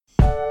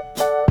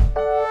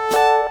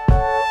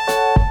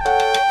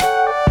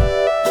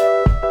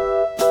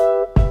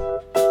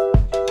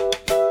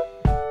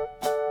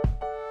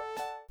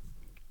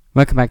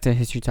Welcome back to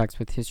History Talks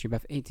with History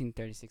Buff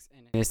 1836,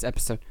 and in this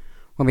episode,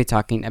 we'll be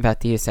talking about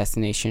the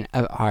assassination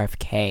of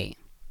RFK.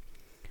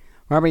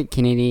 Robert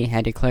Kennedy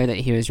had declared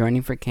that he was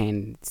running for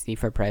candidacy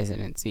for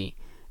presidency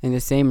in the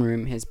same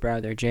room his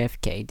brother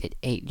JFK did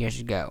 8 years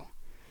ago.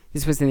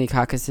 This was in the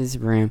caucus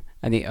room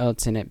of the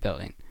old Senate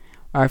building.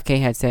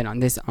 RFK had said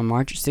on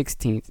March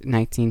 16,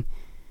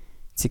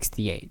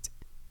 1968,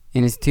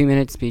 in his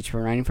 2-minute speech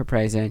for running for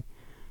president,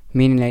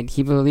 meaning that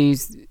he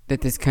believes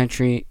that this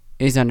country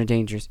is on a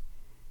dangerous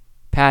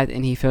path,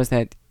 and he feels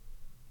that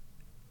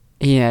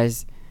he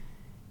has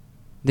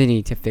the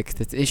need to fix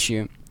this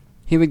issue.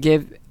 He would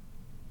give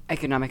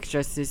economic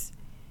justice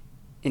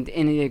and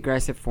any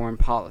aggressive foreign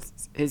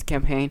policies. His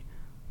campaign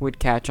would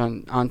catch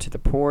on to the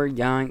poor,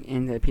 young,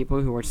 and the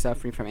people who were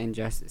suffering from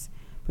injustice.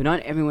 But not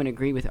everyone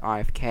agreed with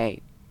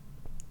RFK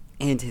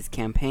and his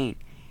campaign.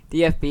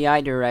 The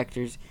FBI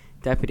director's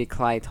deputy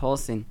Clyde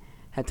Tolson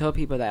had told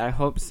people that I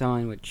hope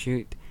someone would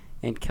shoot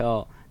and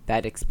kill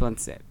that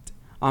explosive.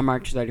 On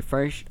March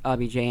 31st,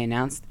 LBJ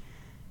announced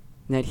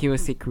that he would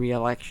seek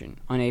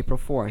re-election. On April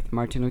 4th,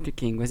 Martin Luther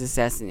King was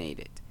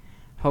assassinated.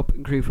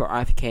 Hope grew for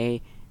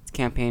RFK's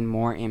campaign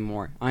more and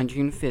more. On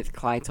June 5th,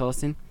 Clyde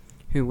Tolson,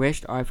 who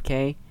wished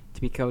RFK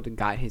to be killed,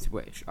 got his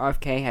wish.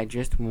 RFK had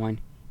just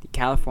won the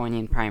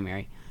Californian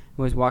primary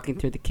and was walking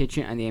through the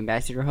kitchen at the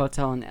Ambassador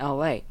Hotel in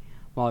L.A.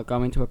 while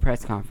going to a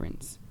press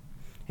conference.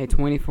 A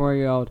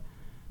 24-year-old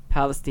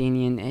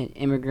Palestinian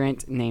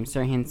immigrant named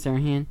Sirhan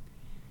Sirhan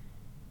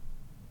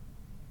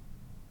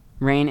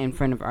ran in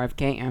front of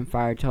RFK and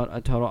fired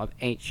a total of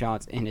 8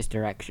 shots in his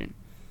direction.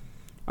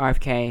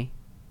 RFK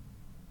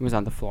was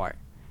on the floor.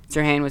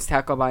 Sirhan was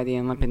tackled by the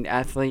Olympic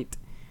athlete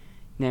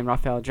named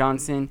Raphael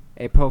Johnson,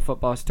 a pro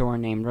football star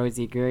named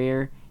Rosie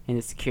Greer, and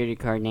a security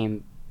guard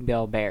named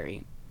Bill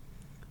Berry.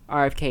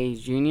 RFK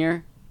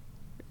Jr.,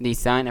 the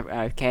son of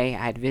RFK,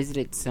 had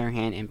visited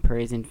Sirhan in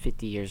prison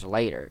 50 years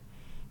later.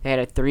 They had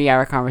a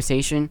 3-hour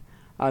conversation.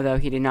 Although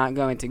he did not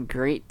go into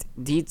great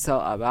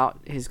detail about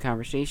his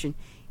conversation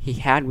he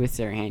had with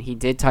Sirhan, he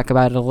did talk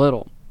about it a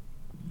little.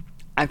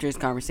 After his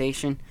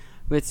conversation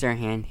with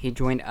Sirhan, he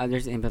joined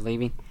others in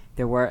believing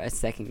there were a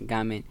second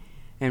gunman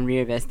and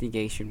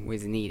reinvestigation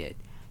was needed.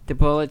 The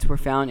bullets were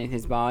found in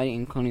his body,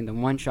 including the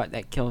one shot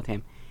that killed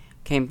him,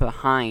 came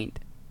behind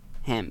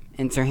him,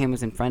 and Sirhan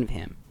was in front of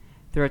him.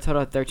 There were a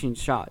total of 13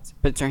 shots,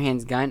 but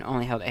Sirhan's gun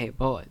only held 8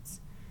 bullets.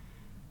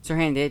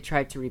 Sirhan did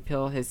try to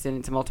repeal his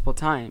sentence multiple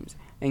times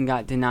and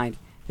got denied.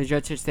 The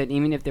judge had said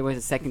even if there was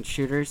a second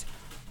shooter's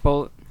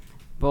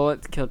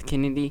bullets killed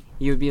Kennedy,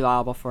 you would be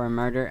liable for a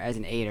murder as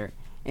an aider.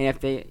 And if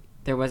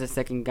there was a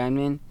second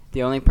gunman,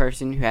 the only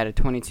person who had a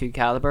 .22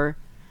 caliber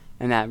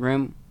in that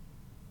room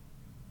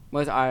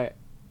was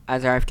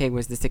as RFK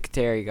was the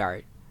secretary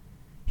guard.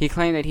 He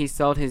claimed that he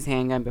sold his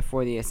handgun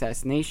before the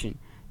assassination.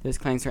 Those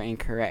claims are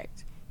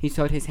incorrect. He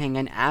sold his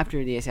handgun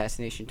after the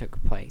assassination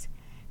took place.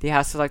 The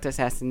House Select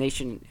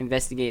Assassination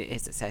investigated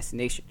his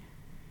assassination.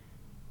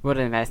 We'll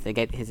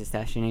investigate his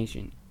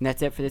assassination. And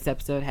that's it for this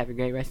episode. Have a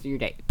great rest of your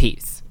day.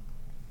 Peace.